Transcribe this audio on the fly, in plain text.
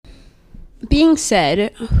being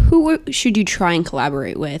said, who should you try and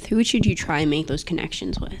collaborate with? Who should you try and make those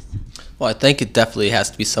connections with? Well, I think it definitely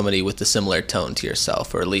has to be somebody with a similar tone to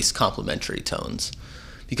yourself, or at least complementary tones.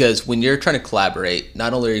 Because when you're trying to collaborate,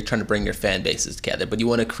 not only are you trying to bring your fan bases together, but you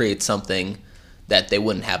want to create something that they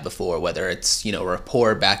wouldn't have before, whether it's,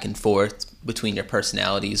 rapport back and forth between your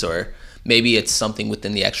personalities, or maybe it's something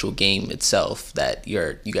within the actual game itself that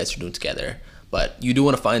you guys are doing together. But you do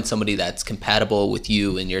want to find somebody that's compatible with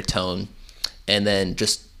you and your tone, and then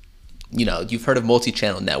just, you've heard of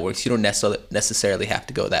multi-channel networks. You don't necessarily have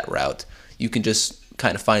to go that route. You can just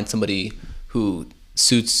kind of find somebody who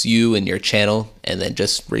suits you and your channel, and then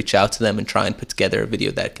just reach out to them and try and put together a video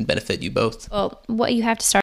that can benefit you both. Well, what you have to start